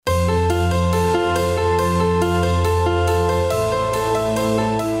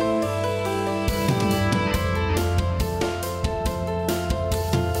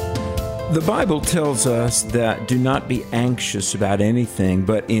The Bible tells us that do not be anxious about anything,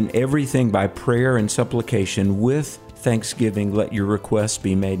 but in everything by prayer and supplication with thanksgiving let your requests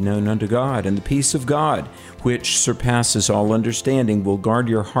be made known unto God. And the peace of God, which surpasses all understanding, will guard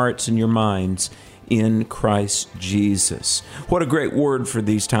your hearts and your minds in Christ Jesus. What a great word for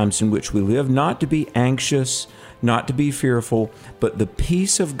these times in which we live. Not to be anxious, not to be fearful, but the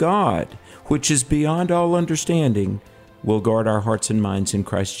peace of God, which is beyond all understanding, will guard our hearts and minds in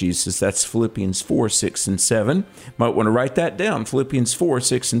Christ Jesus. That's Philippians 4, 6, and 7. Might want to write that down, Philippians 4,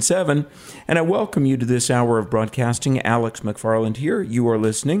 6, and 7. And I welcome you to this hour of broadcasting. Alex McFarland here. You are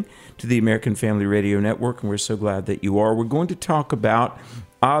listening to the American Family Radio Network, and we're so glad that you are. We're going to talk about,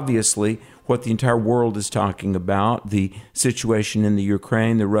 obviously, what the entire world is talking about, the situation in the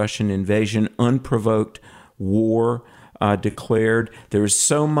Ukraine, the Russian invasion, unprovoked war declared. There is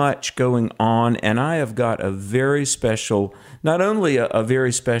so much going on, and I have got a very special, not only a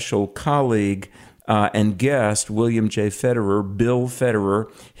very special colleague and guest, William J. Federer, Bill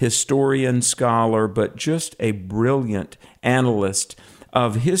Federer, historian, scholar, but just a brilliant analyst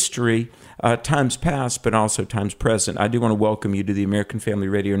of history, times past, but also times present. I do want to welcome you to the American Family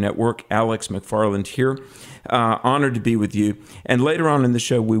Radio Network. Alex McFarland here. Honored to be with you. And later on in the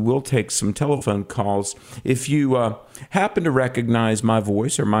show, we will take some telephone calls. If you happen to recognize my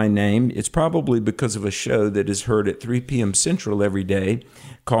voice or my name, it's probably because of a show that is heard at 3 p.m. Central every day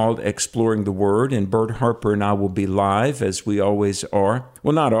called Exploring the Word. And Bert Harper and I will be live, as we always are.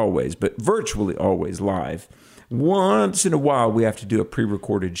 Well, not always, but virtually always live. Once in a while, we have to do a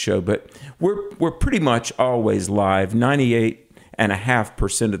pre-recorded show, but we're pretty much always live,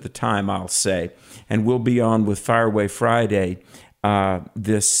 98.5% of the time, I'll say. And we'll be on with Fireway Friday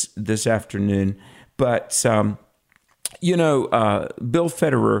this afternoon. But, Bill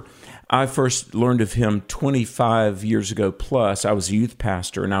Federer, I first learned of him 25 years ago plus. I was a youth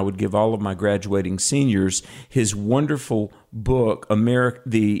pastor, and I would give all of my graduating seniors his wonderful book,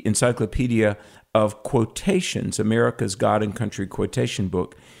 the Encyclopedia of Quotations, America's God and Country Quotation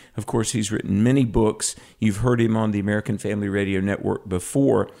Book. Of course, he's written many books. You've heard him on the American Family Radio Network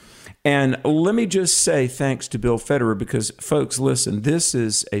before. And let me just say thanks to Bill Federer, because, folks, listen, this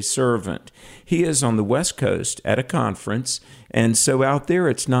is a servant. He is on the West Coast at a conference, and so out there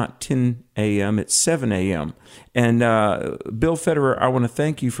it's not 10 a.m., it's 7 a.m. And Bill Federer, I want to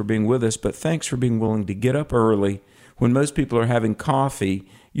thank you for being with us, but thanks for being willing to get up early when most people are having coffee.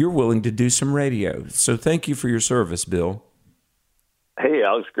 You're willing to do some radio. So thank you for your service, Bill. Hey,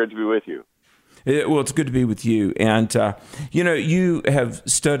 Alex, great to be with you. Well, it's good to be with you. And, you have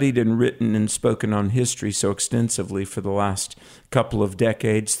studied and written and spoken on history so extensively for the last couple of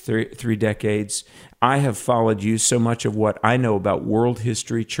decades, three decades. I have followed you. So much of what I know about world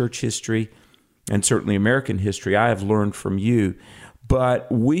history, church history, and certainly American history, I have learned from you.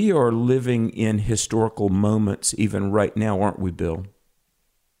 But we are living in historical moments even right now, aren't we, Bill?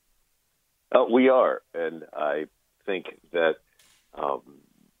 We are, and I think that,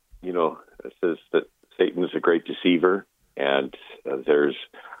 it says that Satan is a great deceiver, and there's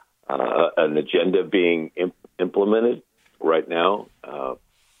an agenda being implemented right now.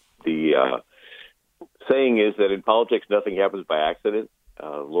 The saying is that in politics, nothing happens by accident.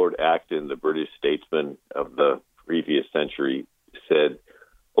 Lord Acton, the British statesman of the previous century, said,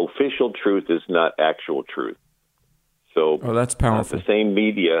 "Official truth is not actual truth." So, that's powerful. The same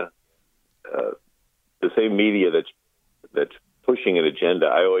media that's pushing an agenda,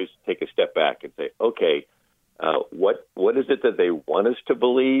 I always take a step back and say, okay, what is it that they want us to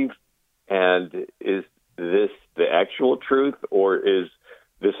believe? And is this the actual truth, or is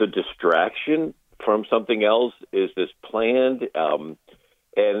this a distraction from something else? Is this planned?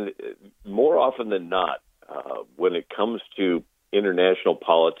 And more often than not, when it comes to international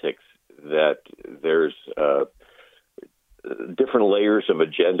politics, that there's different layers of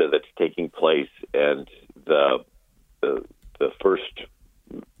agenda that's taking place, and the first,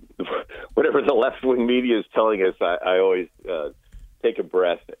 whatever the left-wing media is telling us, I always take a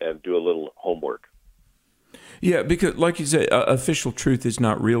breath and do a little homework. Yeah, because like you said, official truth is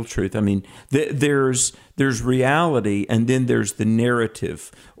not real truth. I mean, there's reality, and then there's the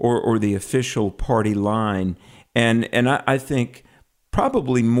narrative or the official party line, and I think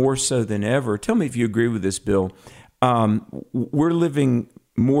probably more so than ever. Tell me if you agree with this, Bill. We're living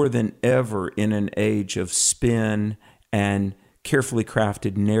more than ever in an age of spin and carefully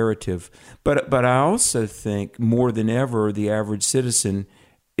crafted narrative. But I also think more than ever the average citizen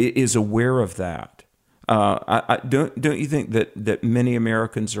is aware of that. Don't you think that many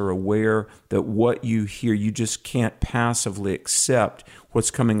Americans are aware that what you hear, you just can't passively accept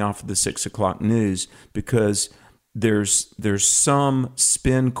what's coming off of the 6 o'clock news, because there's some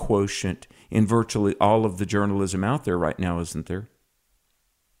spin quotient in virtually all of the journalism out there right now, isn't there?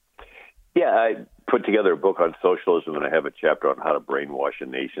 Yeah, I put together a book on socialism, and I have a chapter on how to brainwash a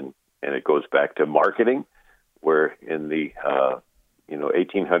nation, and it goes back to marketing, where in the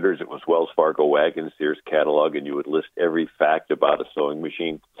 1800s it was Wells Fargo wagon, Sears catalog, and you would list every fact about a sewing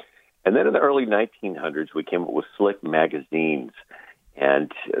machine. And then in the early 1900s, we came up with slick magazines,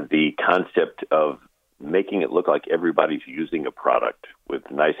 and the concept of making it look like everybody's using a product with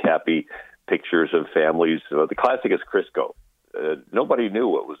nice, happy pictures of families. The classic is Crisco. Nobody knew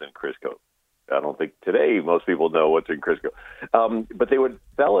what was in Crisco. I don't think today most people know what's in Crisco. But they would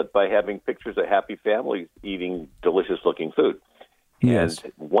sell it by having pictures of happy families eating delicious-looking food. Yes.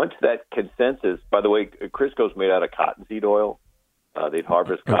 And once that consensus, by the way, Crisco's made out of cottonseed oil. They'd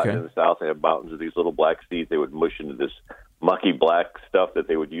harvest cotton in the South. They have mountains of these little black seeds. They would mush into this mucky black stuff that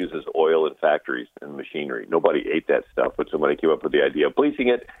they would use as oil in factories and machinery. Nobody ate that stuff, but somebody came up with the idea of bleaching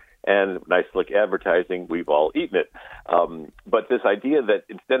it, and nice slick advertising, we've all eaten it. But this idea that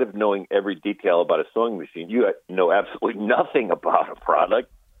instead of knowing every detail about a sewing machine, you know absolutely nothing about a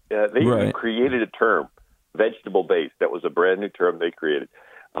product. They created a term, vegetable-based. That was a brand new term they created.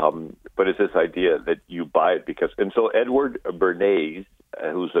 But it's this idea that you buy it because... And so Edward Bernays,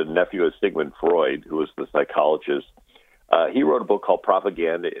 who's a nephew of Sigmund Freud, who was the psychologist, he wrote a book called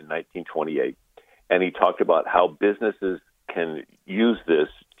Propaganda in 1928, and he talked about how businesses can use this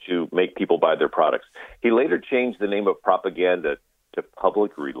to make people buy their products. He later changed the name of propaganda to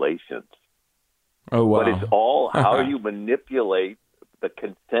public relations. Oh, wow. But it's all how you manipulate the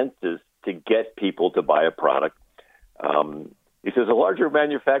consensus to get people to buy a product. He says, a larger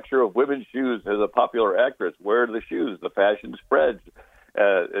manufacturer of women's shoes has a popular actress. Where are the shoes? The fashion spreads.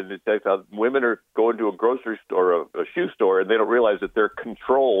 And it says how women are going to a grocery store, a shoe store, and they don't realize that they're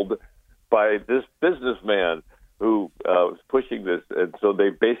controlled by this businessman who was pushing this. And so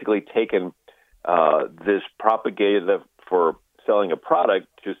they've basically taken this propaganda for selling a product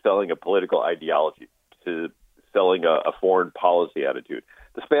to selling a political ideology, to selling a foreign policy attitude.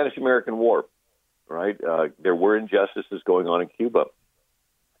 The Spanish-American War, right? There were injustices going on in Cuba,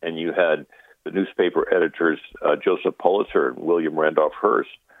 and you had the newspaper editors, Joseph Pulitzer and William Randolph Hearst,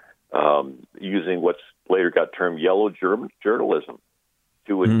 using what's later got termed yellow journalism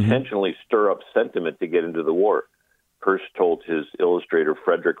to intentionally stir up sentiment to get into the war. Hearst told his illustrator,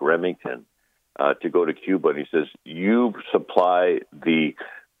 Frederick Remington, to go to Cuba, and he says, you supply the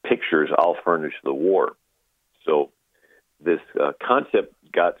pictures, I'll furnish the war. So this concept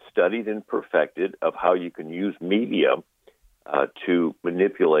got studied and perfected of how you can use media to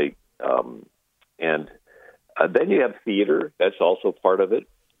manipulate. And then you have theater. That's also part of it.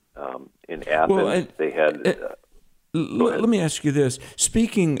 In Athens, they had... let me ask you this.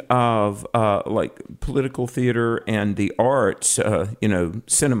 Speaking of like political theater and the arts,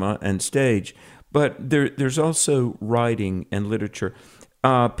 cinema and stage, but there's also writing and literature.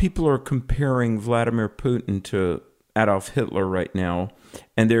 People are comparing Vladimir Putin to Adolf Hitler right now,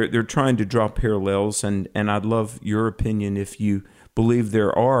 and they're trying to draw parallels. And I'd love your opinion if you believe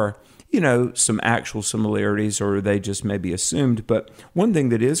there are, some actual similarities, or they just maybe assumed. But one thing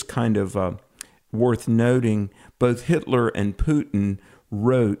that is kind of worth noting, both Hitler and Putin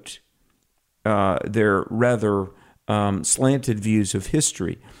wrote their rather slanted views of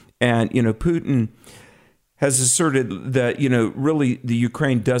history. And, Putin has asserted that, really the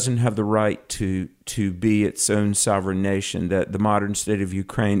Ukraine doesn't have the right to be its own sovereign nation, that the modern state of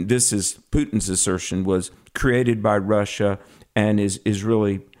Ukraine, this is Putin's assertion, was created by Russia and is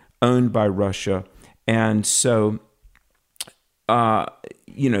really owned by Russia. And so,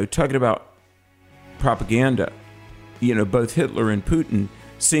 talking about propaganda, both Hitler and Putin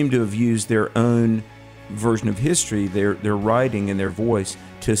seem to have used their own version of history, their writing and their voice,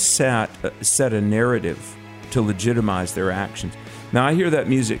 to set a narrative to legitimize their actions. Now, I hear that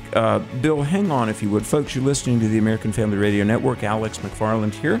music. Bill, hang on if you would. Folks, you're listening to the American Family Radio Network. Alex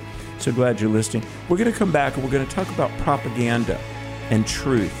McFarland here. So glad you're listening. We're going to come back and we're going to talk about propaganda and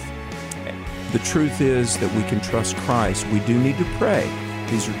truth. The truth is that we can trust Christ. We do need to pray.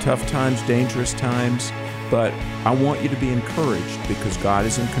 These are tough times, dangerous times, but I want you to be encouraged because God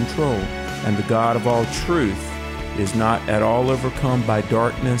is in control, and the God of all truth is not at all overcome by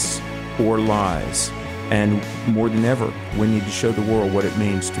darkness or lies. And more than ever, we need to show the world what it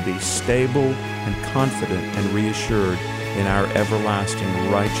means to be stable and confident and reassured in our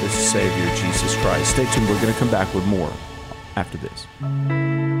everlasting righteous Savior, Jesus Christ. Stay tuned. We're going to come back with more after this.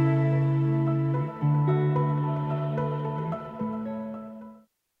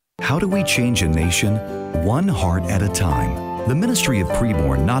 How do we change a nation one heart at a time? The ministry of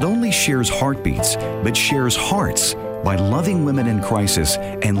Preborn not only shares heartbeats, but shares hearts by loving women in crisis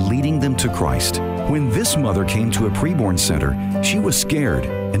and leading them to Christ. When this mother came to a preborn center, she was scared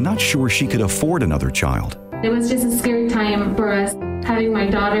and not sure she could afford another child. It was just a scary time for us, having my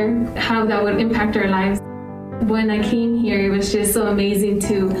daughter, how that would impact our lives. When I came here, it was just so amazing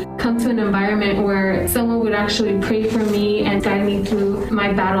to come to an environment where someone would actually pray for me and guide me through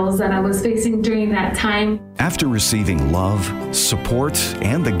my battles that I was facing during that time. After receiving love, support,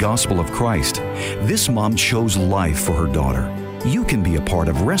 and the gospel of Christ, this mom chose life for her daughter. You can be a part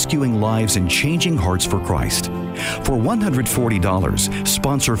of rescuing lives and changing hearts for Christ. For $140,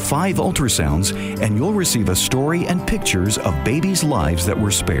 sponsor 5 ultrasounds and you'll receive a story and pictures of babies' lives that were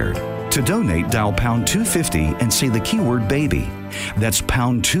spared. To donate, dial pound 250 and say the keyword baby. That's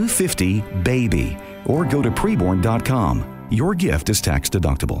pound 250 baby, or go to preborn.com. Your gift is tax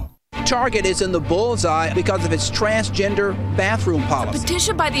deductible. Target is in the bullseye because of its transgender bathroom policy. A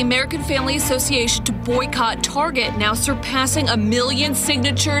petition by the American Family Association to boycott Target now surpassing 1 million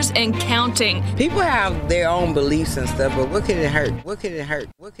signatures and counting. People have their own beliefs and stuff, but what can it hurt? What can it hurt?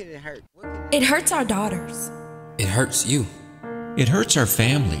 What can it hurt? It hurts our daughters. It hurts you. It hurts our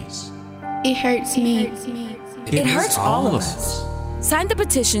families. It hurts me. It hurts all of us. Sign the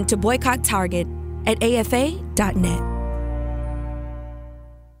petition to boycott Target at afa.net.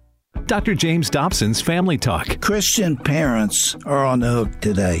 Dr. James Dobson's Family Talk. Christian parents are on the hook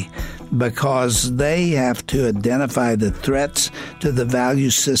today because they have to identify the threats to the value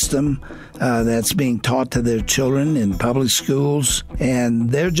system that's being taught to their children in public schools,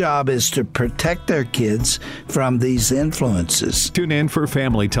 and their job is to protect their kids from these influences. Tune in for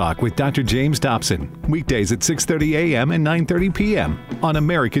Family Talk with Dr. James Dobson, weekdays at 6:30 a.m. and 9:30 p.m. on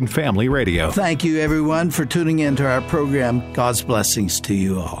American Family Radio. Thank you, everyone, for tuning into our program. God's blessings to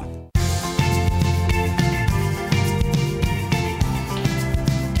you all.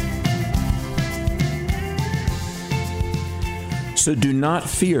 So do not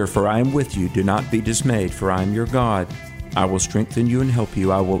fear, for I am with you. Do not be dismayed, for I am your God. I will strengthen you and help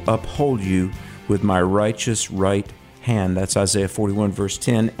you. I will uphold you with my righteous right hand. That's Isaiah 41, verse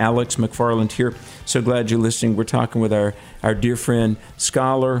 10. Alex McFarland here. So glad you're listening. We're talking with our dear friend,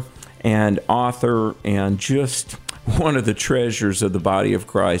 scholar and author, and just one of the treasures of the body of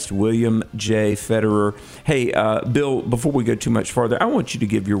Christ, William J. Federer. Hey, Bill, before we go too much farther, I want you to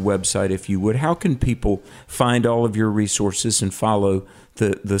give your website, if you would. How can people find all of your resources and follow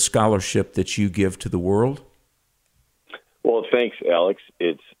the scholarship that you give to the world? Well, thanks, Alex.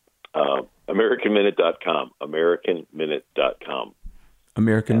 It's AmericanMinute.com, AmericanMinute.com.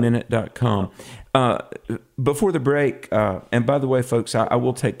 AmericanMinute.com. Before the break, and by the way, folks, I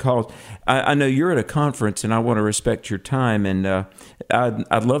will take calls. I know you're at a conference, and I want to respect your time, and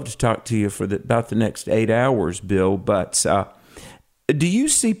I'd love to talk to you for about the next 8 hours, Bill. But do you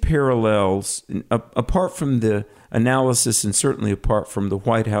see parallels, apart from the analysis and certainly apart from the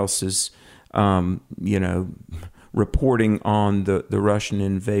White House's, reporting on the Russian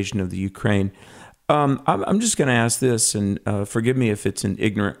invasion of the Ukraine? I'm just going to ask this, and forgive me if it's an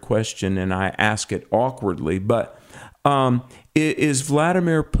ignorant question and I ask it awkwardly, but is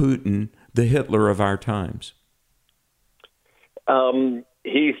Vladimir Putin the Hitler of our times?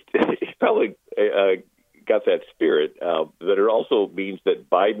 He's probably got that spirit, but it also means that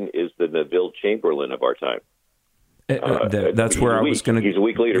Biden is the Neville Chamberlain of our time. That's where I was going to. He's a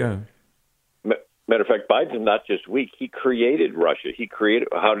weak leader. Matter of fact, Biden's not just weak. He created Russia. He created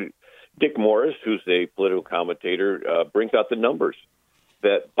Dick Morris, who's a political commentator, brings out the numbers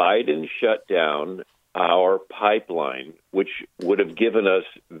that Biden shut down our pipeline, which would have given us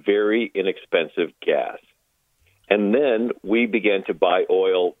very inexpensive gas. And then we began to buy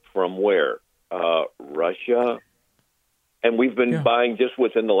oil from where? Russia. And we've been buying just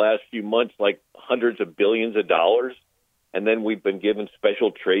within the last few months like hundreds of billions of dollars. And then we've been given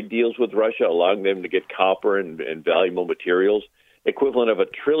special trade deals with Russia, allowing them to get copper and valuable materials. Equivalent of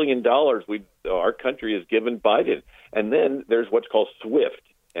 $1 trillion our country has given Biden. And then there's what's called SWIFT,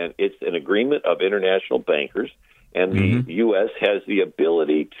 and it's an agreement of international bankers, and the U.S. has the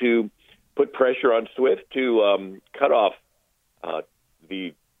ability to put pressure on SWIFT to cut off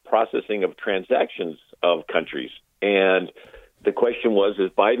the processing of transactions of countries. And the question was,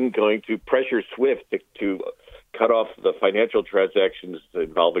 is Biden going to pressure SWIFT to cut off the financial transactions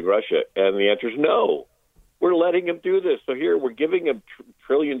involving Russia? And the answer is no. We're letting them do this. So here we're giving them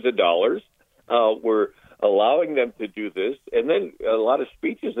trillions of dollars. We're allowing them to do this. And then a lot of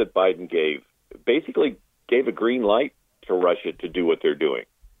speeches that Biden gave basically gave a green light to Russia to do what they're doing.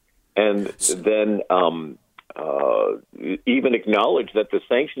 And then even acknowledged that the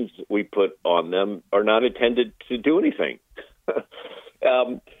sanctions we put on them are not intended to do anything.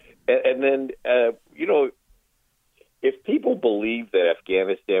 And then, if people believe that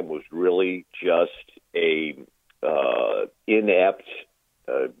Afghanistan was really just a inept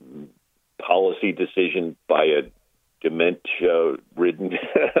policy decision by a dementia-ridden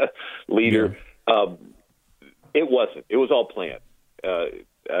leader, it wasn't. It was all planned.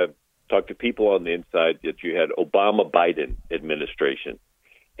 I've talked to people on the inside that you had Obama-Biden administration,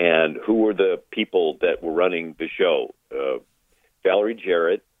 and who were the people that were running the show? Valerie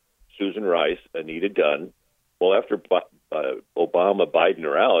Jarrett, Susan Rice, Anita Dunn. Well, after Obama, Biden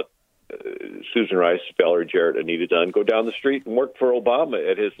are out, Susan Rice, Valerie Jarrett, Anita Dunn go down the street and work for Obama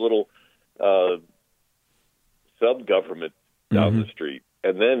at his little sub-government down the street.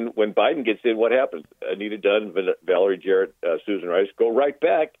 And then when Biden gets in, what happens? Anita Dunn, Valerie Jarrett, Susan Rice go right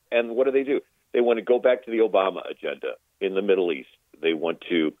back. And what do? They want to go back to the Obama agenda in the Middle East. They want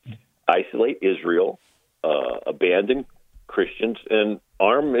to isolate Israel, abandon Christians, and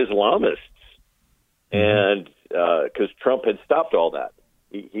arm Islamists. And because Trump had stopped all that.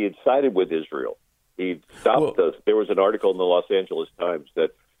 He had sided with Israel. He stopped those. There was an article in the Los Angeles Times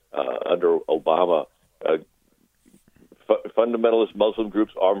that under Obama, fundamentalist Muslim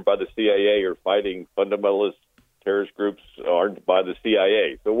groups armed by the CIA are fighting fundamentalist terrorist groups armed by the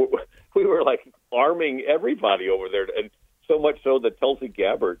CIA. So we were like arming everybody over there. And so much so that Tulsi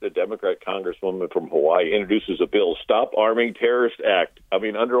Gabbard, the Democrat congresswoman from Hawaii, introduces a bill, Stop Arming Terrorists Act. I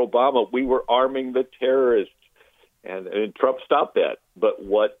mean, under Obama, we were arming the terrorists. And Trump stopped that. But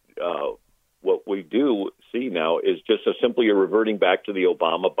what we do see now is just simply a reverting back to the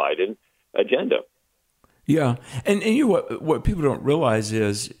Obama-Biden agenda. Yeah. And you know what people don't realize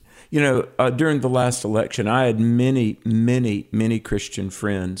is, during the last election, I had many Christian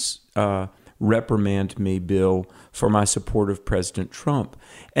friends reprimand me, Bill, for my support of President Trump.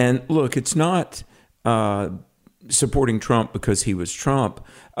 And look, it's not supporting Trump because he was Trump.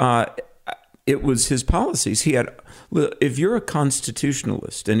 It was his policies. If you're a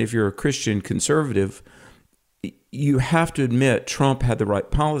constitutionalist and if you're a Christian conservative, you have to admit Trump had the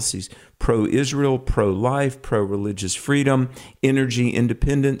right policies: pro-Israel, pro-life, pro-religious freedom, energy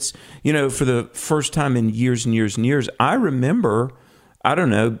independence. For the first time in years and years and years, I remember,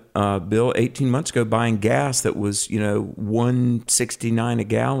 Bill, 18 months ago, buying gas that was, $1.69 a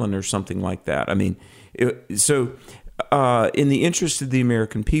gallon or something like that. I mean, in the interest of the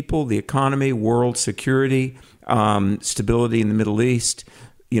American people, the economy, world security, stability in the Middle East,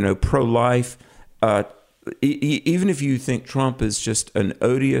 pro-life, even if you think Trump is just an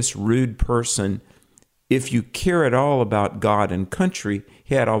odious, rude person, if you care at all about God and country,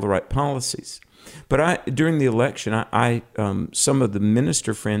 he had all the right policies. But during the election, some of the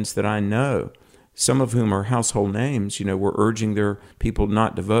minister friends that I know, some of whom are household names, were urging their people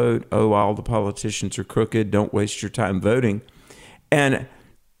not to vote. Oh, all the politicians are crooked. Don't waste your time voting. And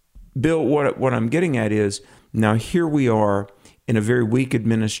Bill, what I'm getting at is, now here we are in a very weak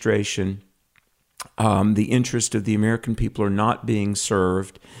administration. The interest of the American people are not being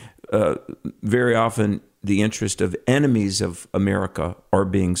served. Very often, the interest of enemies of America are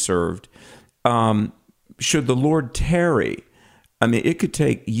being served. Should the Lord tarry, it could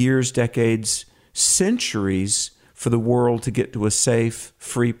take years, decades, centuries for the world to get to a safe,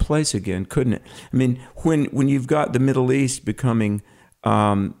 free place again, couldn't it? When you've got the Middle East becoming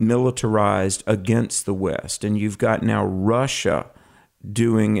militarized against the West, and you've got now Russia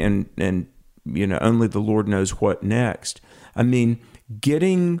doing and only the Lord knows what next.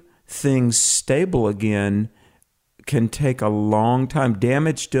 Getting things stable again can take a long time.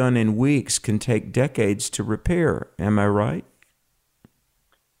 Damage done in weeks can take decades to repair. Am I right?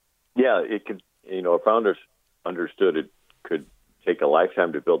 Yeah, it could. If founders understood it could take a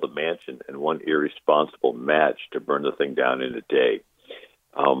lifetime to build a mansion and one irresponsible match to burn the thing down in a day.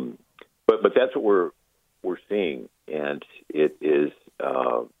 But that's what we're seeing, and it is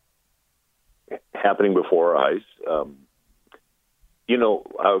happening before our eyes.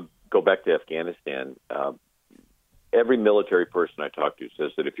 I'll go back to Afghanistan. Every military person I talk to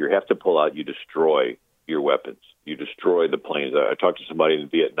says that if you have to pull out, you destroy your weapons. You destroy the planes. I talked to somebody in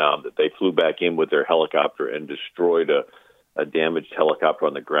Vietnam that they flew back in with their helicopter and destroyed a damaged helicopter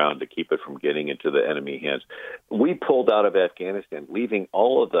on the ground to keep it from getting into the enemy hands. We pulled out of Afghanistan, leaving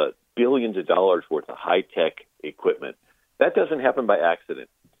all of the billions of dollars worth of high-tech equipment. That doesn't happen by accident.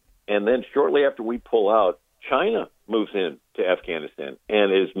 And then shortly after we pull out, China moves in to Afghanistan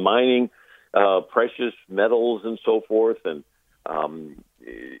and is mining precious metals and so forth. And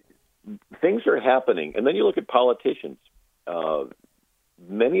things are happening. And then you look at politicians.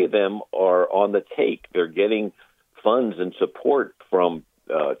 Many of them are on the take. They're getting funds and support from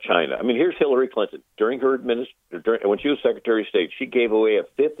China. I mean, here's Hillary Clinton. When she was Secretary of State, she gave away a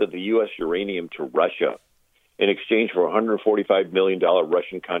fifth of the U.S. uranium to Russia in exchange for a $145 million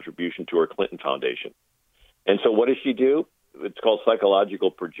Russian contribution to her Clinton Foundation. And so what does she do? It's called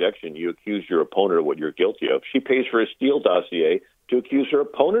psychological projection. You accuse your opponent of what you're guilty of. She pays for a Steele dossier to accuse her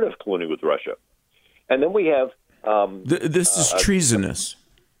opponent of colluding with Russia. And then we have... this is treasonous.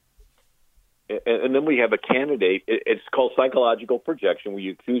 And then we have a candidate. It's called psychological projection, where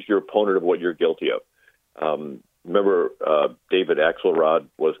you accuse your opponent of what you're guilty of. Remember, David Axelrod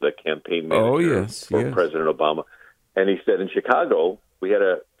was the campaign manager for President Obama. And he said in Chicago, we had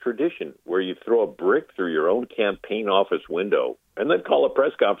a tradition where you throw a brick through your own campaign office window and then call a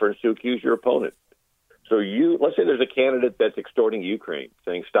press conference to accuse your opponent. So let's say there's a candidate that's extorting Ukraine,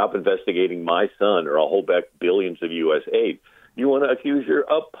 saying, stop investigating my son or I'll hold back billions of U.S. aid. You want to accuse your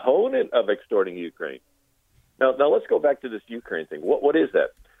opponent of extorting Ukraine. Now let's go back to this Ukraine thing. What is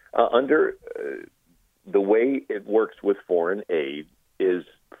that? Under the way it works with foreign aid is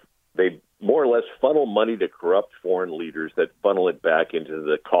they more or less funnel money to corrupt foreign leaders that funnel it back into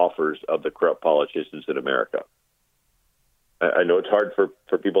the coffers of the corrupt politicians in America. I know it's hard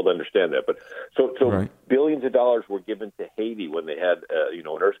for people to understand that, but so right. Billions of dollars were given to Haiti when they had an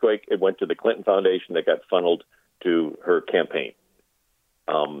earthquake. It went to the Clinton Foundation that got funneled to her campaign.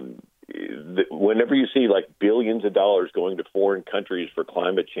 Whenever you see like billions of dollars going to foreign countries for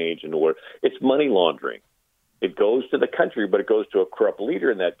climate change and the war, it's money laundering. It goes to the country, but it goes to a corrupt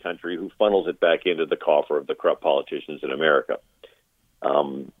leader in that country who funnels it back into the coffer of the corrupt politicians in America.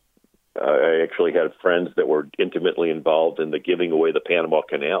 I actually had friends that were intimately involved in the giving away the Panama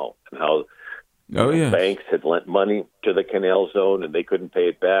Canal and how banks had lent money to the canal zone and they couldn't pay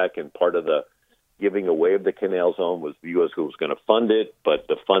it back. And part of the giving away of the canal zone was the U.S. who was going to fund it, but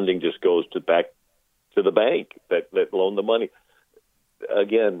the funding just goes back to the bank that loaned the money.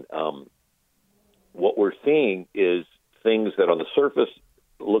 Again, what we're seeing is things that on the surface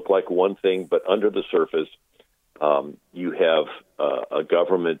look like one thing, but under the surface, you have a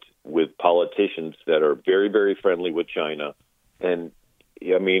government with politicians that are very, very friendly with China. And,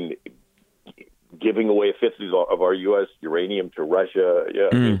 I mean, giving away a fifth of our U.S. uranium to Russia.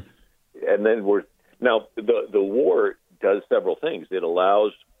 I mean, and then the war does several things. It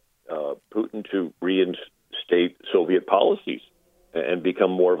allows Putin to reinstate Soviet policies and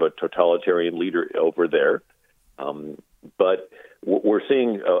become more of a totalitarian leader over there. But we're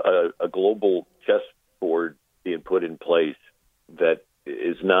seeing a global chessboard being put in place that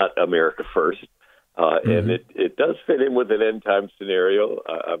is not America first. And it does fit in with an end time scenario.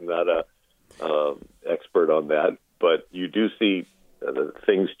 I'm not a expert on that, but you do see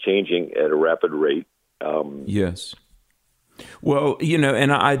things changing at a rapid rate. Yes. Well,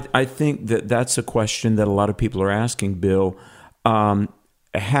 and I think that's a question that a lot of people are asking, Bill.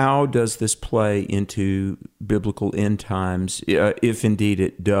 How does this play into biblical end times, if indeed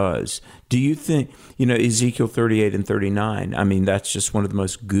it does? Do you think, Ezekiel 38 and 39, I mean, that's just one of the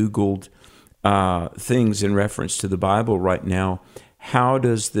most Googled things in reference to the Bible right now. How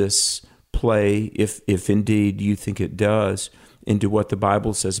does this play, if indeed you think it does, into what the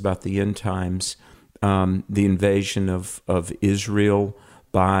Bible says about the end times, the invasion of Israel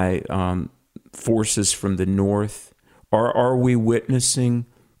by forces from the north? Are we witnessing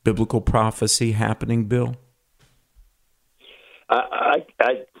biblical prophecy happening, Bill?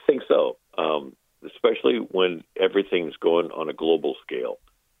 I think so, especially when everything's going on a global scale.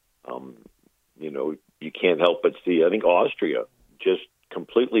 You can't help but see, I think Austria just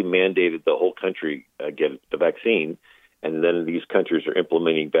completely mandated the whole country get the vaccine, and then these countries are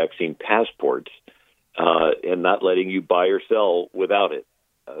implementing vaccine passports and not letting you buy or sell without it.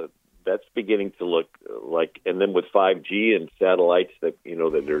 That's beginning to look like, and then with 5G and satellites that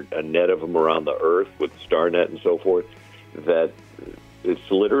are a net of them around the Earth with StarNet and so forth, that it's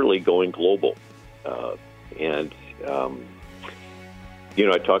literally going global.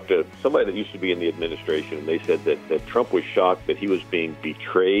 I talked to somebody that used to be in the administration, and they said that Trump was shocked that he was being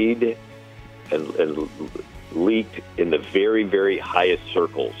betrayed and leaked in the very, very highest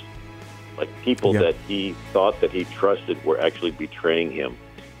circles. Like people that he thought that he trusted were actually betraying him.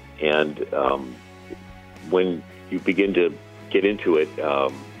 And when you begin to get into it,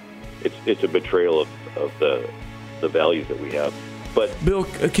 it's a betrayal of the values that we have. But Bill,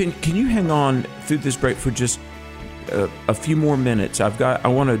 can you hang on through this break for just a few more minutes? I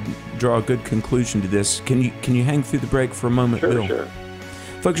want to draw a good conclusion to this. Can you hang through the break for a moment, Bill? Sure.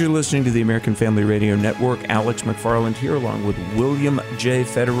 Folks, you're listening to the American Family Radio Network. Alex McFarland here, along with William J.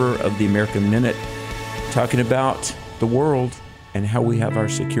 Federer of the American Minute, talking about the world and how we have our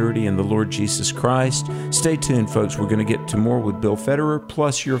security in the Lord Jesus Christ. Stay tuned, folks. We're going to get to more with Bill Federer,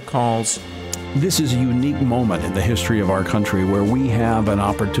 plus your calls. This is a unique moment in the history of our country where we have an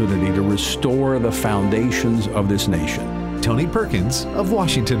opportunity to restore the foundations of this nation. Tony Perkins of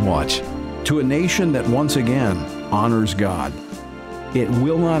Washington Watch. To a nation that once again honors God. It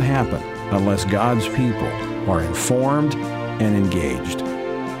will not happen unless God's people are informed and engaged.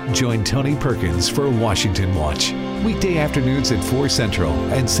 Join Tony Perkins for Washington Watch. Weekday afternoons at 4 Central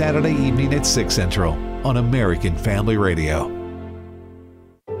and Saturday evening at 6 Central on American Family Radio.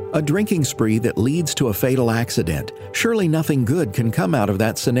 A drinking spree that leads to a fatal accident. Surely nothing good can come out of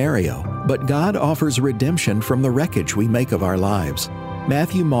that scenario. But God offers redemption from the wreckage we make of our lives.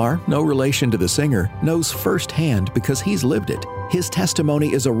 Matthew Marr, no relation to the singer, knows firsthand because he's lived it. His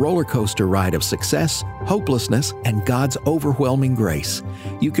testimony is a roller coaster ride of success, hopelessness, and God's overwhelming grace.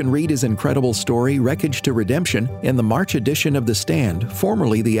 You can read his incredible story, Wreckage to Redemption, in the March edition of The Stand,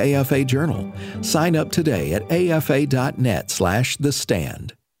 formerly the AFA Journal. Sign up today at afa.net/The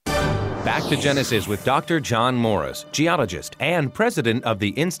Stand. Back to Genesis with Dr. John Morris, geologist and president of the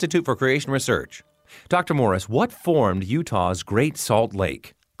Institute for Creation Research. Dr. Morris, what formed Utah's Great Salt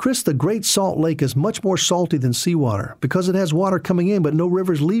Lake? Chris, the Great Salt Lake is much more salty than seawater because it has water coming in but no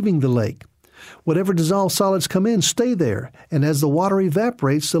rivers leaving the lake. Whatever dissolved solids come in stay there, and as the water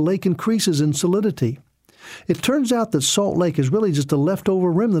evaporates, the lake increases in solidity. It turns out that Salt Lake is really just a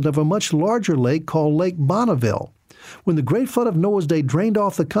leftover remnant of a much larger lake called Lake Bonneville. When the Great Flood of Noah's Day drained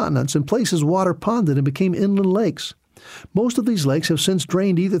off the continents, in places water ponded and became inland lakes. Most of these lakes have since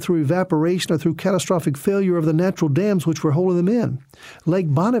drained either through evaporation or through catastrophic failure of the natural dams which were holding them in.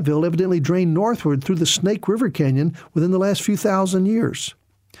 Lake Bonneville evidently drained northward through the Snake River Canyon within the last few thousand years.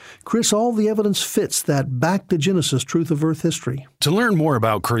 Chris, all the evidence fits that Back to Genesis truth of Earth history. To learn more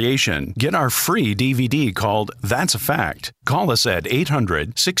about creation, get our free DVD called That's a Fact. Call us at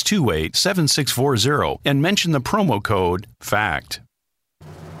 800-628-7640 and mention the promo code FACT.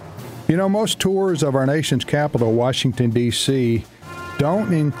 You know, most tours of our nation's capital, Washington, D.C.,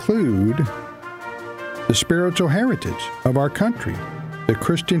 don't include the spiritual heritage of our country, the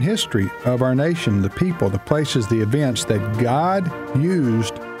Christian history of our nation, the people, the places, the events that God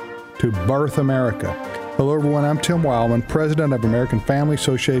used to birth America. Hello, everyone. I'm Tim Wildman, president of American Family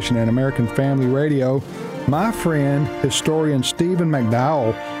Association and American Family Radio. My friend, historian Stephen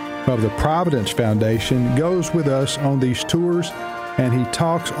McDowell of the Providence Foundation goes with us on these tours, and he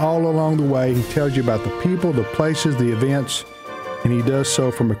talks all along the way. He tells you about the people, the places, the events, and he does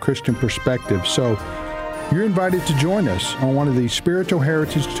so from a Christian perspective. So you're invited to join us on one of these spiritual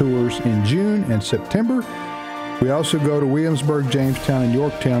heritage tours in June and September. We also go to Williamsburg, Jamestown, and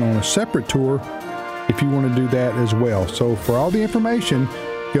Yorktown on a separate tour if you want to do that as well. So for all the information,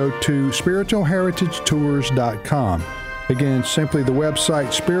 go to spiritualheritagetours.com. Again, simply the website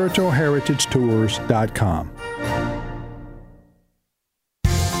spiritualheritagetours.com.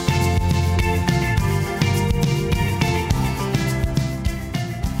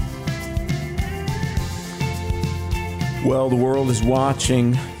 Well, the world is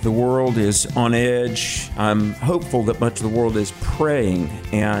watching. The world is on edge. I'm hopeful that much of the world is praying,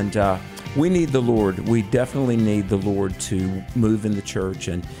 and we need the Lord. We definitely need the Lord to move in the church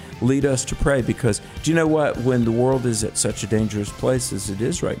and lead us to pray, because do you know what? When the world is at such a dangerous place as it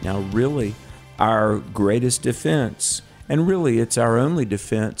is right now, really our greatest defense, and really it's our only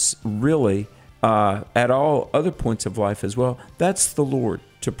defense, really, at all other points of life as well, that's the Lord,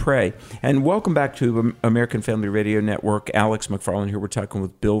 to pray. And welcome back to American Family Radio Network. Alex McFarland here. We're talking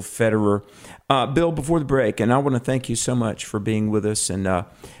with Bill Federer. Bill, before the break, and I want to thank you so much for being with us and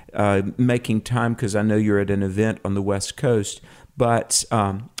making time, because I know you're at an event on the West Coast. But,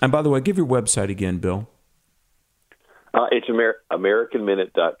 and by the way, give your website again, Bill. It's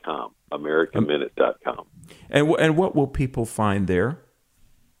AmericanMinute.com. AmericanMinute.com. And what will people find there?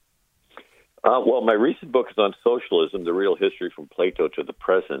 Well, my recent book is on socialism, the real history from Plato to the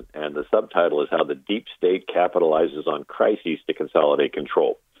present, and the subtitle is How the Deep State Capitalizes on Crises to Consolidate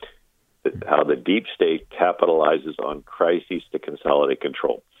Control. How the Deep State capitalizes on crises to consolidate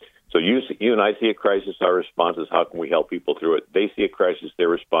control. So you and I see a crisis, our response is how can we help people through it? They see a crisis, their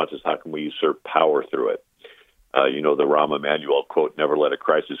response is how can we usurp power through it? You know the Rahm Emanuel quote, never let a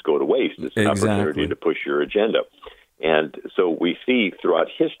crisis go to waste. It's an opportunity to push your agenda. And so we see throughout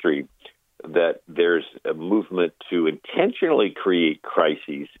history that there's a movement to intentionally create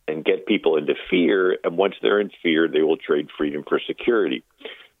crises and get people into fear, and once they're in fear, they will trade freedom for security.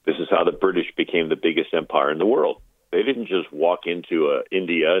 This is how the British became the biggest empire in the world. They didn't just walk into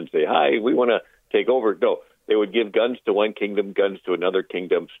India and say, hi, we want to take over. No, they would give guns to one kingdom, guns to another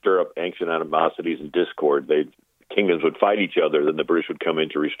kingdom, stir up ancient animosities and discord. They'd kingdoms would fight each other, then the British would come in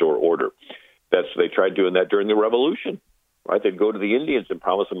to restore order. They tried doing that during the Revolution, right? They'd go to the Indians and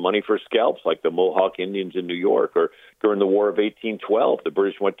promise them money for scalps, like the Mohawk Indians in New York, or during the War of 1812, the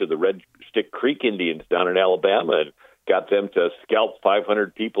British went to the Red Stick Creek Indians down in Alabama and got them to scalp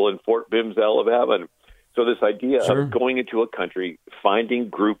 500 people in Fort Mims, Alabama. And so this idea of going into a country, finding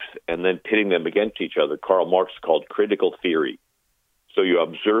groups, and then pitting them against each other, Karl Marx called critical theory. So you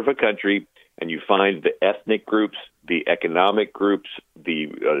observe a country, and you find the ethnic groups, the economic groups, the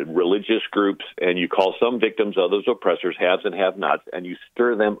religious groups, and you call some victims, others oppressors, haves and have-nots, and you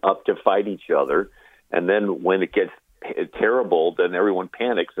stir them up to fight each other. And then when it gets terrible, then everyone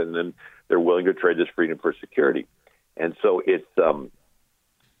panics, and then they're willing to trade this freedom for security. And so it's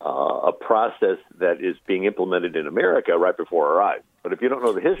a process that is being implemented in America right before our eyes. But if you don't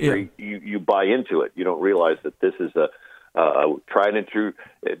know the history, you buy into it. You don't realize that this is a tried and true.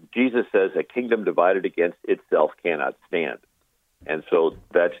 Jesus says a kingdom divided against itself cannot stand. And so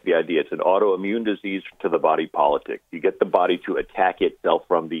that's the idea. It's an autoimmune disease to the body politic. You get the body to attack itself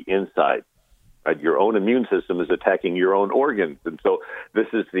from the inside. Right? Your own immune system is attacking your own organs. And so this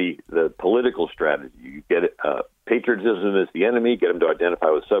is the political strategy. You get patriotism as the enemy, get them to identify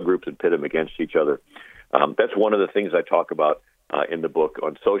with subgroups and pit them against each other. That's one of the things I talk about in the book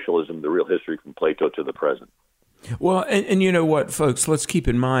on socialism, the real history from Plato to the present. Well, and you know what, folks, let's keep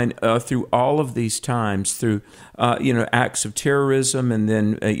in mind through all of these times, through, acts of terrorism, and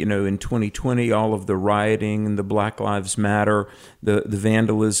then, in 2020, all of the rioting and the Black Lives Matter, the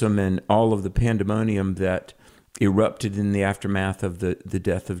vandalism and all of the pandemonium that erupted in the aftermath of the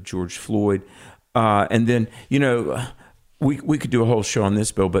death of George Floyd. And then, we could do a whole show on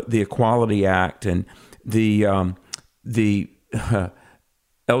this, Bill, but the Equality Act and the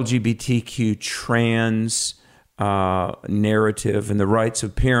LGBTQ trans narrative and the rights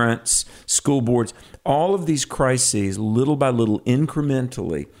of parents, school boards, all of these crises, little by little,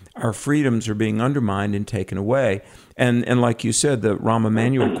 incrementally, our freedoms are being undermined and taken away. And like you said, the Rahm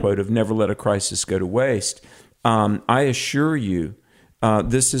Emanuel quote of never let a crisis go to waste. I assure you,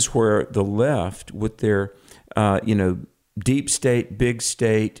 this is where the left, with their, deep state, big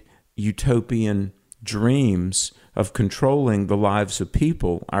state, utopian dreams of controlling the lives of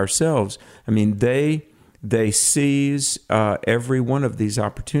people, ourselves, they seize every one of these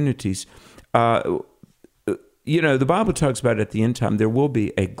opportunities. The Bible talks about at the end time, there will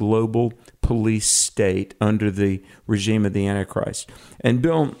be a global police state under the regime of the Antichrist. And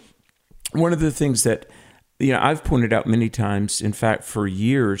Bill, one of the things that, I've pointed out many times, in fact, for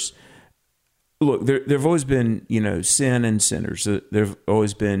years, look, there have always been, sin and sinners. There have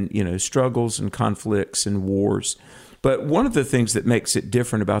always been, struggles and conflicts and wars. But one of the things that makes it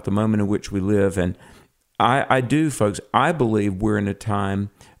different about the moment in which we live, and I do, folks, I believe we're in a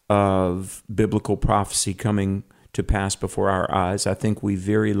time of biblical prophecy coming to pass before our eyes. I think we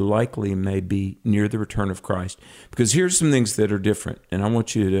very likely may be near the return of Christ. Because here's some things that are different, and I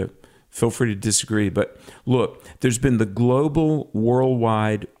want you to feel free to disagree. But look, there's been the global,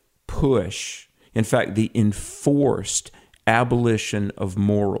 worldwide push, in fact, the enforced abolition of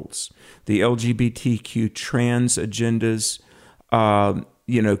morals, the LGBTQ trans agendas,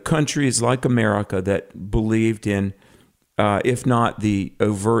 countries like America that believed in, if not the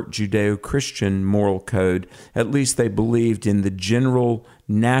overt Judeo-Christian moral code, at least they believed in the general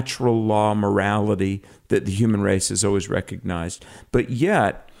natural law morality that the human race has always recognized. But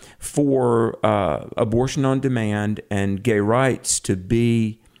yet, for abortion on demand and gay rights to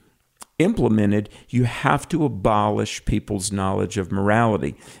be implemented, you have to abolish people's knowledge of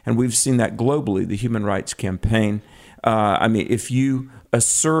morality. And we've seen that globally, the Human Rights Campaign. If you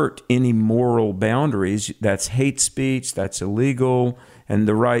assert any moral boundaries, that's hate speech, that's illegal, and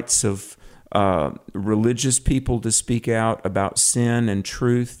the rights of religious people to speak out about sin and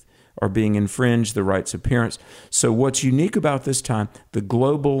truth are being infringed, the rights of parents. So what's unique about this time, the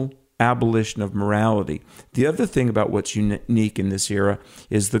global abolition of morality. The other thing about what's unique in this era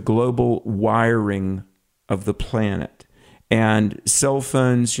is the global wiring of the planet. And cell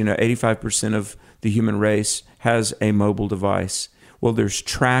phones, 85% of the human race has a mobile device. Well, there's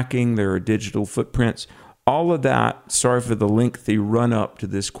tracking, there are digital footprints. All of that, sorry for the lengthy run-up to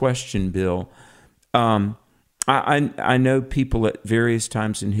this question, Bill. I know people at various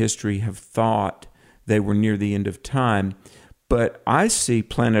times in history have thought they were near the end of time, but I see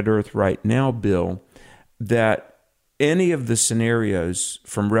planet Earth right now, Bill, that any of the scenarios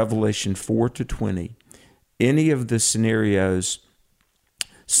from Revelation 4 to 20, any of the scenarios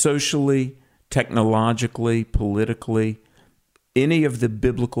socially, technologically, politically, any of the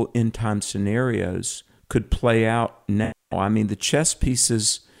biblical end-time scenarios could play out now. The chess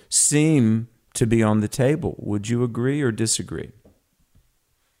pieces seem to be on the table. Would you agree or disagree?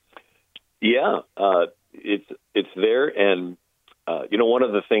 Yeah, it's there, and one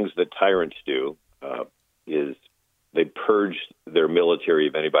of the things that tyrants do is they purge their military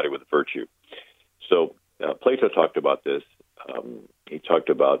of anybody with virtue. So Plato talked about this. He talked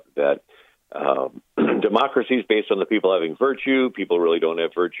about that democracy is based on the people having virtue. People really don't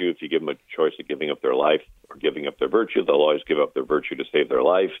have virtue. If you give them a choice of giving up their life or giving up their virtue, they'll always give up their virtue to save their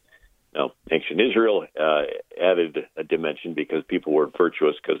life. Now, ancient Israel added a dimension because people were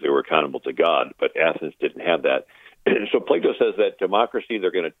virtuous because they were accountable to God, but Athens didn't have that. So Plato says that democracy,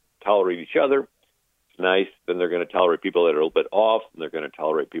 they're going to tolerate each other. It's nice. Then they're going to tolerate people that are a little bit off, and they're going to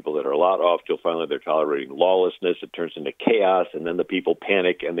tolerate people that are a lot off, till finally they're tolerating lawlessness. It turns into chaos, and then the people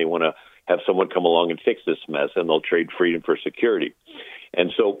panic, and they want to have someone come along and fix this mess, and they'll trade freedom for security.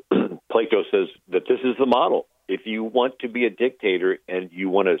 And so Plato says that this is the model. If you want to be a dictator and you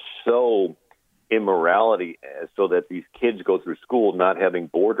want to sow immorality so that these kids go through school not having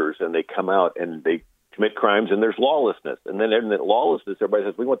borders and they come out and they commit crimes and there's lawlessness. And then in that lawlessness, everybody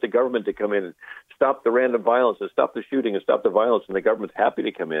says, we want the government to come in and stop the random violence and stop the shooting and stop the violence. And the government's happy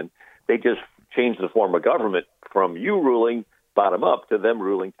to come in. They just change the form of government from you ruling bottom up to them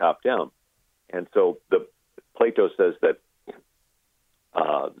ruling top down. And so Plato says that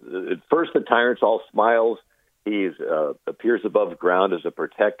at first the tyrant's all smiles. He appears above ground as a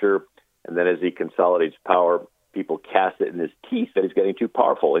protector, and then as he consolidates power, people cast it in his teeth that he's getting too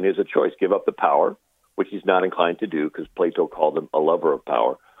powerful, and he has a choice: give up the power, which he's not inclined to do because Plato called him a lover of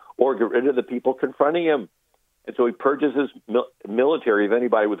power, or get rid of the people confronting him. And so he purges his military of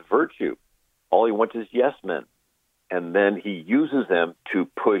anybody with virtue. All he wants is yes men, and then he uses them to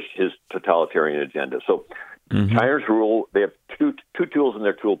push his totalitarian agenda. So tyrants rule. They have two tools in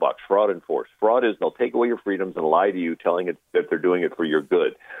their toolbox: fraud and force. Fraud is they'll take away your freedoms and lie to you, telling it that they're doing it for your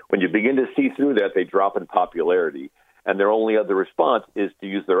good. When you begin to see through that, they drop in popularity, and their only other response is to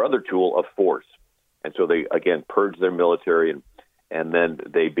use their other tool of force. And so they, again, purge their military, and then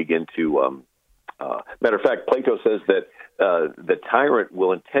they begin to matter of fact, Plato says that the tyrant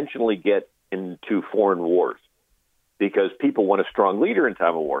will intentionally get into foreign wars because people want a strong leader in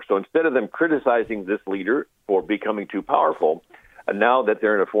time of war. So instead of them criticizing this leader for becoming too powerful, now that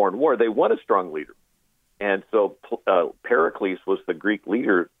they're in a foreign war, they want a strong leader. And so Pericles was the Greek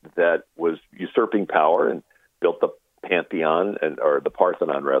leader that was usurping power and built the Pantheon, or the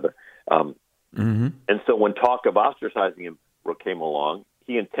Parthenon, rather. And so when talk of ostracizing him came along,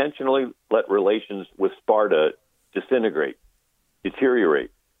 he intentionally let relations with Sparta disintegrate,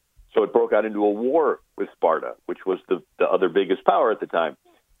 deteriorate. So it broke out into a war with Sparta, which was the other biggest power at the time.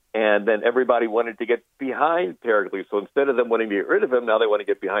 And then everybody wanted to get behind Pericles. So instead of them wanting to get rid of him, now they want to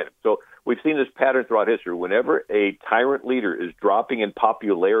get behind him. So we've seen this pattern throughout history. Whenever a tyrant leader is dropping in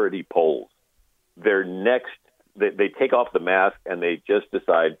popularity polls, they're next, they take off the mask and they just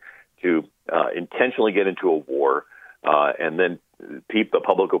decide to intentionally get into a war. And then the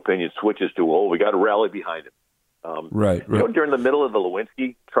public opinion switches to, we got to rally behind him. Right. During the middle of the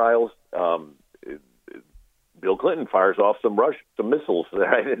Lewinsky trials, Bill Clinton fires off some missiles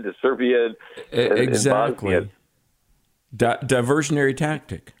right into Serbia. Exactly. And diversionary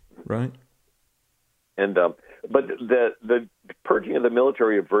tactic, right? And but the purging of the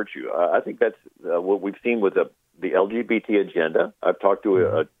military of virtue, I think that's what we've seen with the LGBT agenda. I've talked to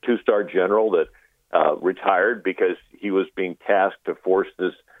a two-star general that retired because he was being tasked to force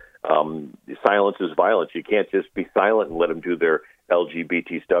this. Silence is violence. You can't just be silent and let them do their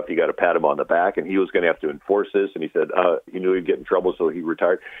LGBT stuff. You got to pat him on the back, and he was going to have to enforce this. And he said he knew he'd get in trouble, so he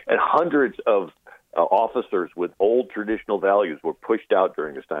retired. And hundreds of officers with old traditional values were pushed out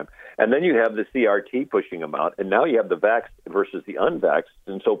during this time. And then you have the CRT pushing them out, and now you have the vaxxed versus the unvaxxed.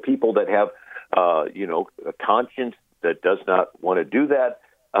 And so people that have a conscience that does not want to do that,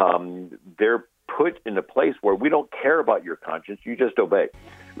 they're put in a place where we don't care about your conscience. You just obey.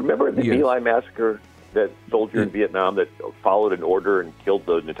 Remember the Eli massacre, that soldier in Vietnam that followed an order and killed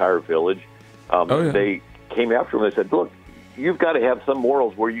the entire village? They came after him and said, look, you've got to have some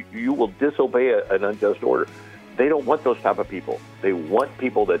morals where you will disobey an unjust order. They don't want those type of people. They want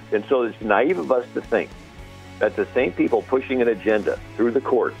people that, and so it's naive of us to think that the same people pushing an agenda through the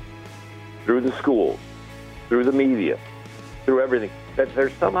courts, through the schools, through the media, through everything, that they're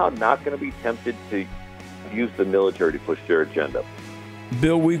somehow not going to be tempted to use the military to push their agenda.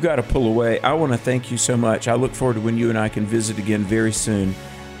 Bill, we've got to pull away. I want to thank you so much. I look forward to when you and I can visit again very soon.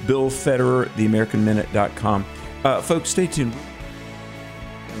 Bill Federer, theamericanminute.com. Folks, stay tuned.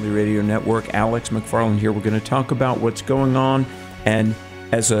 The Radio Network, Alex McFarland here. We're going to talk about what's going on. And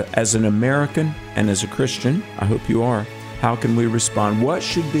as an American and as a Christian, I hope you are, How can we respond? What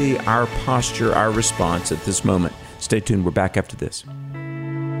should be our posture, our response at this moment? Stay tuned. We're back after this.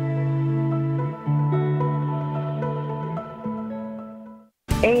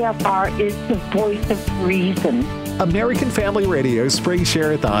 AFR is the voice of reason. American Family Radio's Spring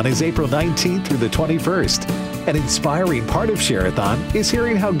Share-a-thon is April 19th through the 21st. An inspiring part of Share-a-thon is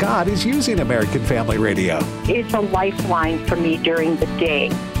hearing how God is using American Family Radio. It's a lifeline for me during the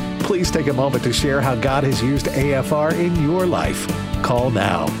day. Please take a moment to share how God has used AFR in your life. Call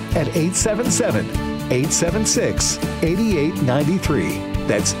now at 877-876-8893.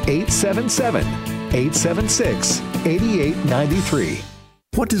 That's 877-876-8893.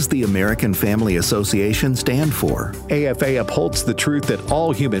 What does the American Family Association stand for? AFA upholds the truth that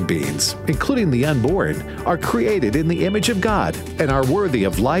all human beings, including the unborn, are created in the image of God and are worthy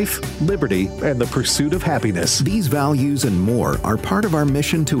of life, liberty, and the pursuit of happiness. These values and more are part of our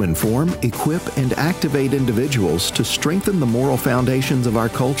mission to inform, equip, and activate individuals to strengthen the moral foundations of our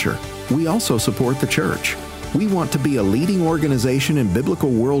culture. We also support the church. We want to be a leading organization in biblical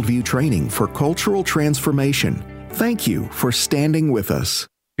worldview training for cultural transformation. Thank you for standing with us.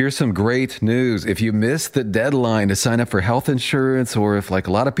 Here's some great news. If you missed the deadline to sign up for health insurance, or if, like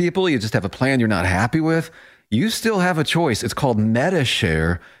a lot of people, you just have a plan you're not happy with, you still have a choice. It's called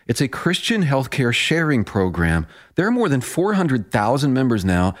MediShare. It's a Christian healthcare sharing program. There are more than 400,000 members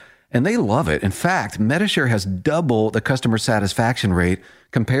now, and they love it. In fact, MediShare has double the customer satisfaction rate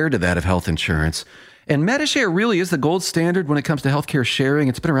compared to that of health insurance. And MediShare really is the gold standard when it comes to healthcare sharing.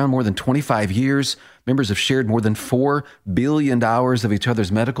 It's been around more than 25 years. Members have shared more than $4 billion of each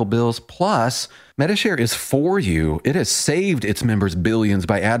other's medical bills. Plus, MediShare is for you. It has saved its members billions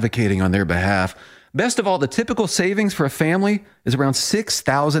by advocating on their behalf. Best of all, the typical savings for a family is around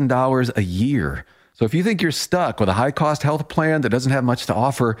 $6,000 a year. So if you think you're stuck with a high-cost health plan that doesn't have much to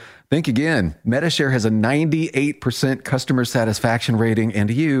offer, think again. MediShare has a 98% customer satisfaction rating, and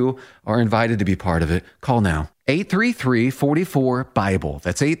you are invited to be part of it. Call now. 833-44-BIBLE.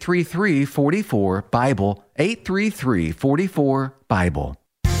 That's 833-44-BIBLE. 833-44-BIBLE.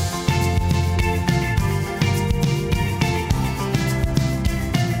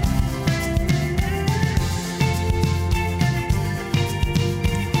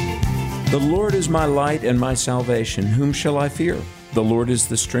 The Lord is my light and my salvation. Whom shall I fear? The Lord is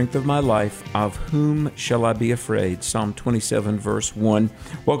the strength of my life. Of whom shall I be afraid? Psalm 27, verse 1.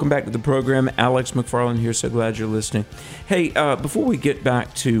 Welcome back to the program. Alex McFarland here. So glad you're listening. Hey, before we get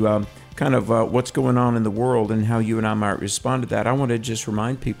back to what's going on in the world and how you and I might respond to that, I want to just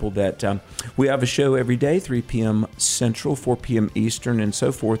remind people that we have a show every day, 3 p.m. Central, 4 p.m. Eastern, and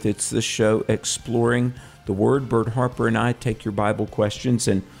so forth. It's the show Exploring the Word. Bert Harper and I take your Bible questions,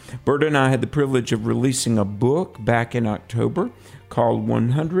 and Bert and I had the privilege of releasing a book back in October called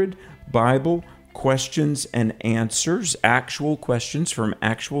 100 Bible Questions and Answers, actual questions from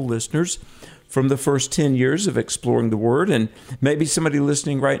actual listeners from the first 10 years of exploring the Word. And maybe somebody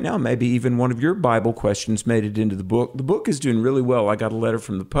listening right now, maybe even one of your Bible questions made it into the book. The book is doing really well. I got a letter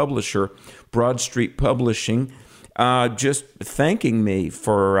from the publisher, Broad Street Publishing, just thanking me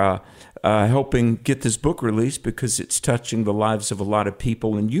for helping get this book released because it's touching the lives of a lot of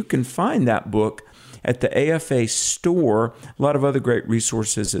people. And you can find that book at the AFA store, a lot of other great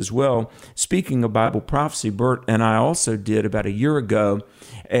resources as well. Speaking of Bible prophecy, Bert and I also did about a year ago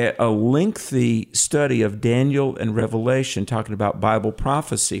a lengthy study of Daniel and Revelation talking about Bible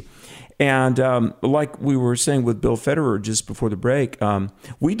prophecy. And like we were saying with Bill Federer just before the break,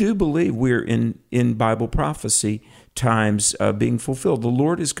 we do believe we're in Bible prophecy times being fulfilled. The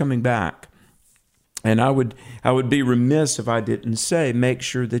Lord is coming back. And I would be remiss if I didn't say, make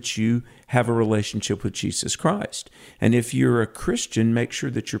sure that you have a relationship with Jesus Christ. And if you're a Christian, make sure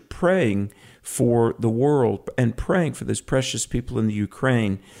that you're praying for the world and praying for those precious people in the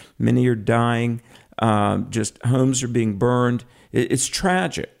Ukraine. Many are dying. Just homes are being burned. It's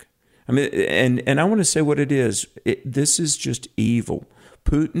tragic. I mean, and I want to say what it is. This is just evil.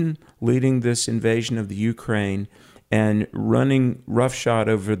 Putin leading this invasion of the Ukraine and running roughshod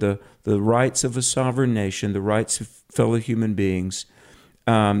over the rights of a sovereign nation, the rights of fellow human beings.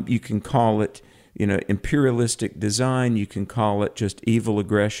 You can call it, imperialistic design. You can call it just evil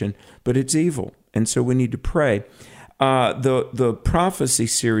aggression, but it's evil. And so we need to pray. The prophecy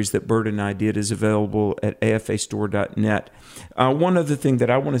series that Bert and I did is available at afastore.net. One other thing that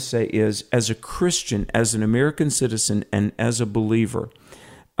I want to say is, as a Christian, as an American citizen, and as a believer,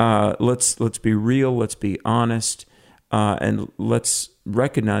 let's be real, let's be honest, and let's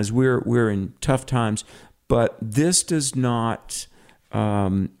recognize we're in tough times. But this does not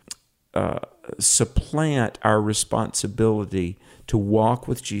supplant our responsibility to walk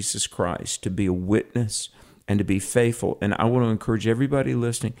with Jesus Christ, to be a witness, and to be faithful. And I want to encourage everybody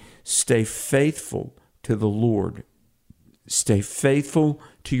listening, stay faithful to the Lord. Stay faithful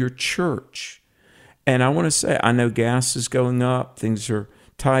to your church. And I want to say, I know gas is going up, things are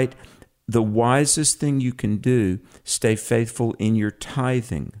tight. The wisest thing you can do, stay faithful in your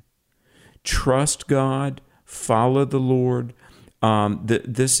tithing. Trust God, follow the Lord.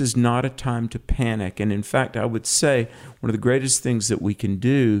 This is not a time to panic. And in fact, I would say one of the greatest things that we can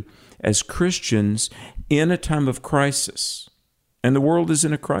do as Christians in a time of crisis, and the world is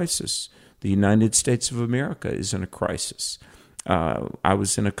in a crisis. The United States of America is in a crisis. I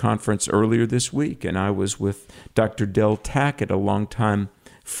was in a conference earlier this week, and I was with Dr. Del Tackett, a longtime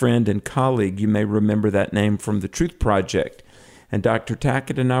friend and colleague. You may remember that name from the Truth Project. And Dr.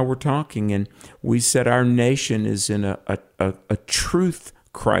 Tackett and I were talking, and we said our nation is in a truth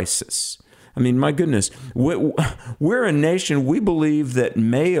crisis. I mean, my goodness, we're a nation, we believe that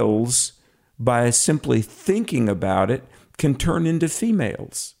males, by simply thinking about it, can turn into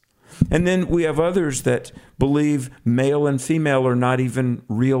females. And then we have others that believe male and female are not even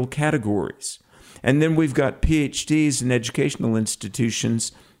real categories. And then we've got PhDs in educational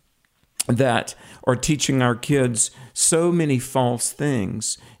institutions that are teaching our kids so many false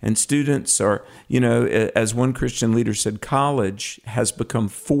things. And students are, as one Christian leader said, college has become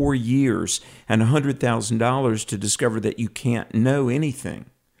 4 years and $100,000 to discover that you can't know anything.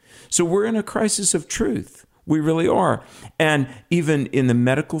 So we're in a crisis of truth. We really are. And even in the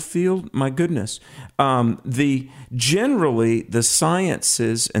medical field, my goodness, generally the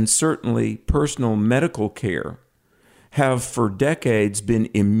sciences and certainly personal medical care have for decades been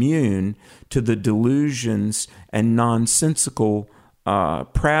immune to the delusions and nonsensical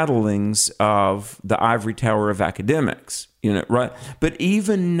prattlings of the ivory tower of academics, right? But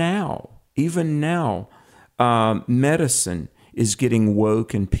even now, medicine is getting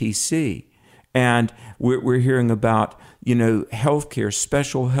woke and PC. And we're hearing about, healthcare,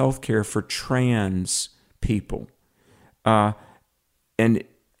 special healthcare for trans people. And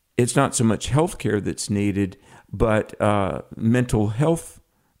it's not so much healthcare that's needed, but mental health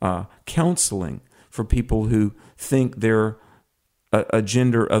counseling for people who think they're a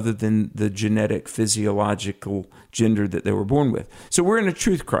gender other than the genetic, physiological gender that they were born with. So we're in a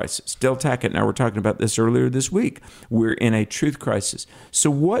truth crisis. Del Tackett and I were talking about this earlier this week. We're in a truth crisis. So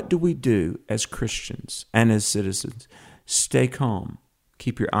what do we do as Christians and as citizens? Stay calm.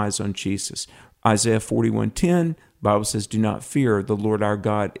 Keep your eyes on Jesus. Isaiah 41:10, Bible says, do not fear, the Lord our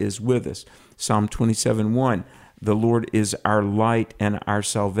God is with us. Psalm 27:1, the Lord is our light and our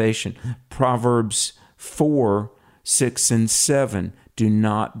salvation. Proverbs 4:6 and 7, do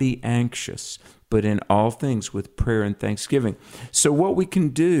not be anxious, but in all things with prayer and thanksgiving. So what we can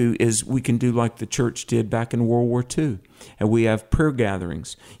do is we can do like the church did back in World War II, and we have prayer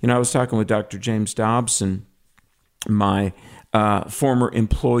gatherings. I was talking with Dr. James Dobson, my former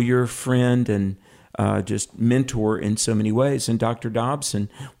employer, friend, and just mentor in so many ways. And Dr. Dobson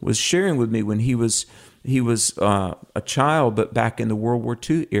was sharing with me when he was a child, but back in the World War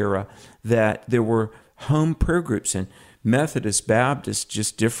II era, that there were home prayer groups and Methodist, Baptist,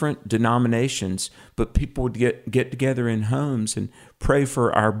 just different denominations, but people would get together in homes and pray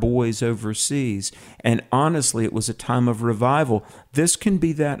for our boys overseas. And honestly, it was a time of revival. This can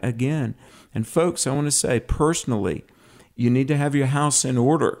be that again. And folks, I want to say personally, you need to have your house in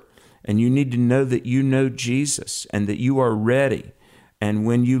order, and you need to know that you know Jesus and that you are ready. And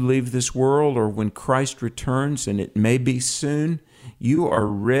when you leave this world, or when Christ returns, and it may be soon, you are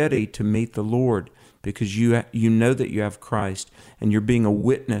ready to meet the Lord, because you know that you have Christ, and you're being a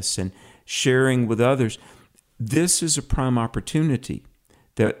witness and sharing with others. This is a prime opportunity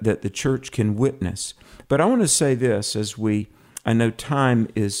that the church can witness. But I want to say this, I know time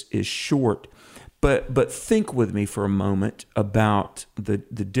is short, but think with me for a moment about the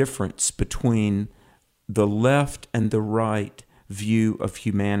difference between the left and the right view of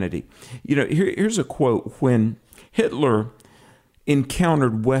humanity. Here's a quote. When Hitler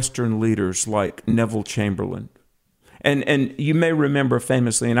encountered Western leaders like Neville Chamberlain, and you may remember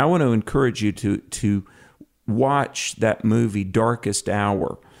famously, and I want to encourage you to watch that movie Darkest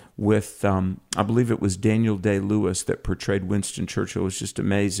Hour with I believe it was Daniel Day-Lewis that portrayed Winston Churchill. It was just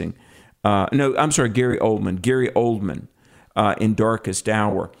amazing. Gary Oldman in Darkest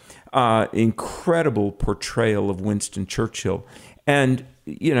Hour. Incredible portrayal of Winston Churchill. And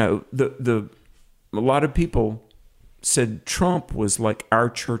a lot of people said Trump was like our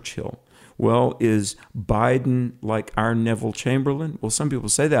Churchill. Well, is Biden like our Neville Chamberlain? Well, some people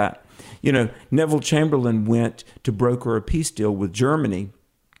say that. Neville Chamberlain went to broker a peace deal with Germany,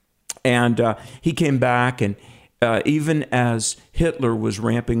 and he came back, and Even as Hitler was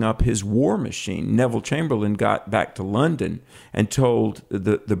ramping up his war machine, Neville Chamberlain got back to London and told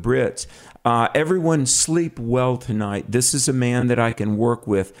the Brits, everyone sleep well tonight. This is a man that I can work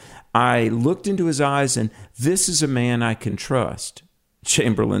with. I looked into his eyes, and this is a man I can trust,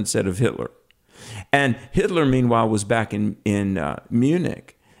 Chamberlain said of Hitler. And Hitler, meanwhile, was back in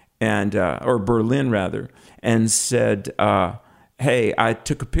Munich, or Berlin, rather, and said, hey, I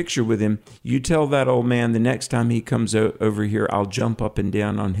took a picture with him. You tell that old man the next time he comes over here, I'll jump up and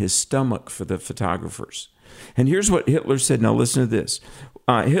down on his stomach for the photographers. And here's what Hitler said. Now listen to this.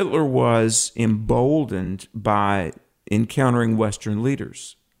 Hitler was emboldened by encountering Western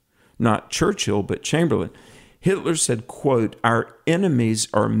leaders. Not Churchill, but Chamberlain. Hitler said, quote, our enemies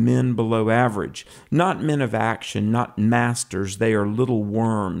are men below average, not men of action, not masters. They are little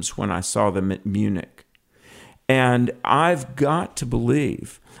worms when I saw them at Munich. And I've got to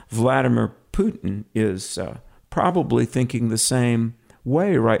believe Vladimir Putin is probably thinking the same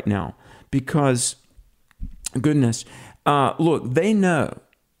way right now because, goodness, look, they know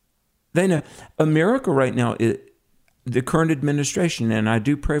America right now, the current administration, and I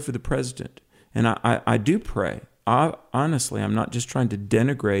do pray for the president, and I do pray. Honestly, I'm not just trying to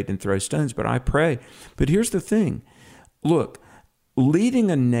denigrate and throw stones, but I pray. But here's the thing. Look, leading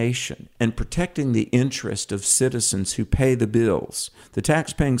a nation and protecting the interest of citizens who pay the bills, the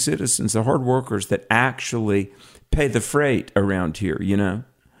tax-paying citizens, the hard workers that actually pay the freight around here, you know.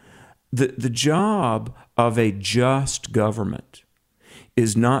 The job of a just government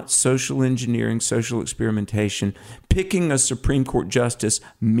is not social engineering, social experimentation, picking a Supreme Court justice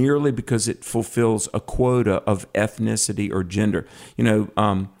merely because it fulfills a quota of ethnicity or gender. You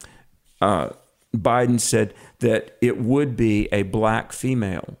know, Biden said that it would be a black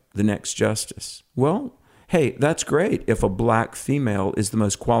female, the next justice. Well, hey, that's great if a black female is the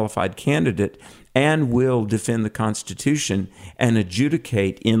most qualified candidate and will defend the Constitution and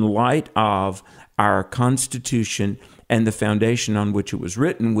adjudicate in light of our Constitution and the foundation on which it was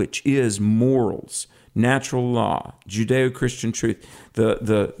written, which is morals, natural law, Judeo-Christian truth,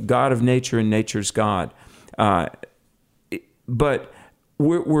 the God of nature and nature's God. But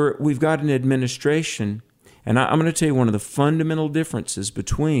we've got an administration, and I'm going to tell you one of the fundamental differences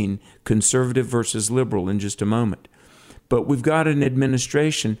between conservative versus liberal in just a moment. But we've got an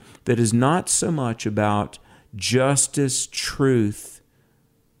administration that is not so much about justice, truth,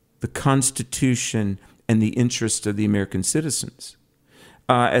 the Constitution, and the interests of the American citizens.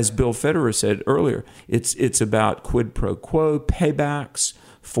 As Bill Federer said earlier, it's about quid pro quo, paybacks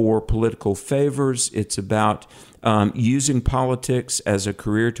for political favors. It's about using politics as a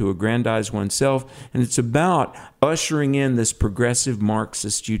career to aggrandize oneself. And it's about ushering in this progressive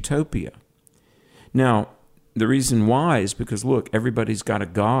Marxist utopia. Now, the reason why is because, look, everybody's got a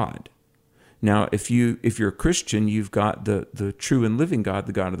God. Now, if you're a Christian, you've got the true and living God,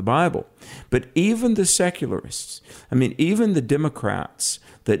 the God of the Bible. But even the secularists, even the Democrats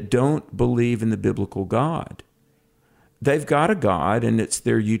that don't believe in the biblical God, they've got a God, and it's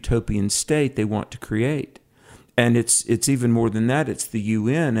their utopian state they want to create. And it's even more than that. It's the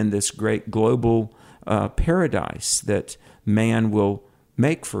UN and this great global paradise that man will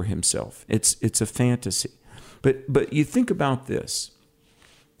make for himself. It's a fantasy. But you think about this.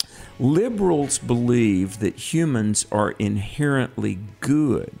 Liberals believe that humans are inherently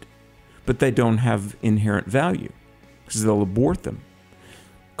good, but they don't have inherent value because they'll abort them.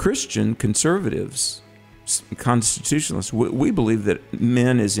 Christian conservatives, constitutionalists, we believe that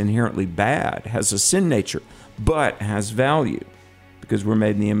man is inherently bad, has a sin nature, but has value because we're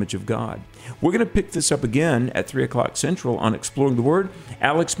made in the image of God. We're going to pick this up again at 3 o'clock Central on Exploring the Word.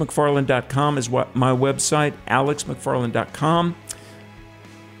 AlexMcFarland.com is my website, AlexMcFarland.com.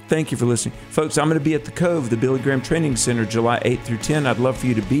 Thank you for listening. Folks, I'm going to be at the Cove, the Billy Graham Training Center, July 8th through 10. I'd love for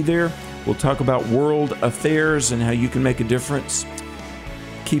you to be there. We'll talk about world affairs and how you can make a difference.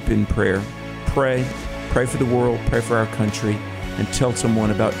 Keep in prayer. Pray. Pray for the world. Pray for our country. And tell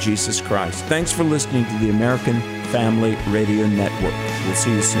someone about Jesus Christ. Thanks for listening to the American Family Radio Network. We'll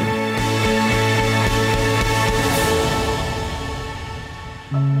see you soon.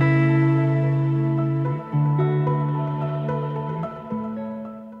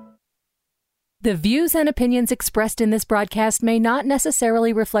 The views and opinions expressed in this broadcast may not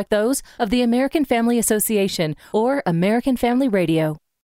necessarily reflect those of the American Family Association or American Family Radio.